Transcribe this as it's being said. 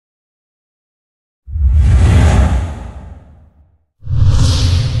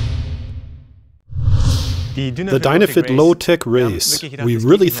The Dynafit low-tech race, we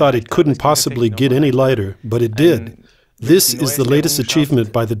really thought it couldn't possibly get any lighter, but it did. This is the latest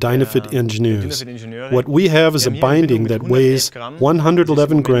achievement by the Dynafit engineers. What we have is a binding that weighs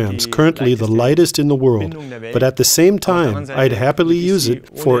 111 grams, currently the lightest in the world. But at the same time, I'd happily use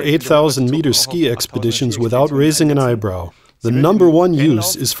it for 8,000-meter ski expeditions without raising an eyebrow. The number one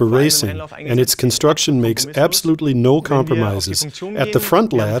use is for racing, and its construction makes absolutely no compromises. At the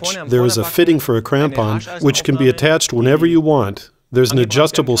front latch, there is a fitting for a crampon, which can be attached whenever you want. There's an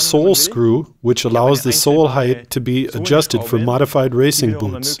adjustable sole screw, which allows the sole height to be adjusted for modified racing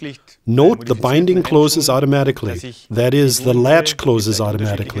boots. Note the binding closes automatically. That is, the latch closes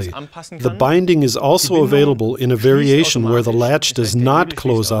automatically. The binding is also available in a variation where the latch does not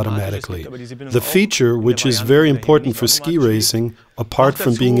close automatically. The feature, which is very important for ski racing, apart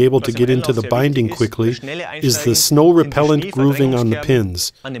from being able to get into the binding quickly, is the snow-repellent grooving on the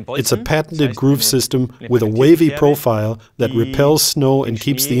pins. It's a patented groove system with a wavy profile that repels snow and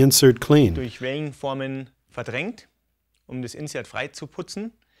keeps the insert clean.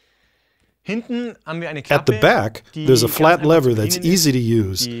 At the back, there's a flat lever that's easy to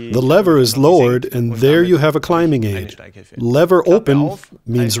use. The lever is lowered, and there you have a climbing aid. Lever open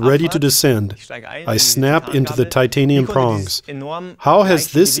means ready to descend. I snap into the titanium prongs. How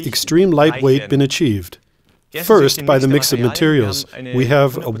has this extreme lightweight been achieved? First, by the mix of materials. We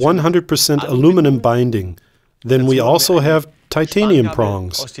have a 100% aluminum binding. Then we also have titanium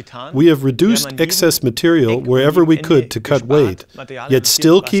prongs. We have reduced excess material wherever we could to cut weight, yet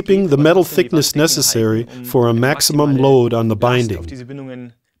still keeping the metal thickness necessary for a maximum load on the binding.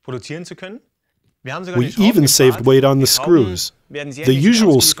 We even saved weight on the screws. The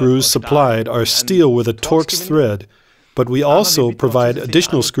usual screws supplied are steel with a Torx thread, but we also provide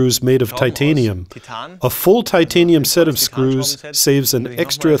additional screws made of titanium. A full titanium set of screws saves an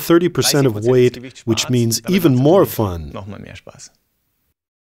extra 30% of weight, which means even more fun.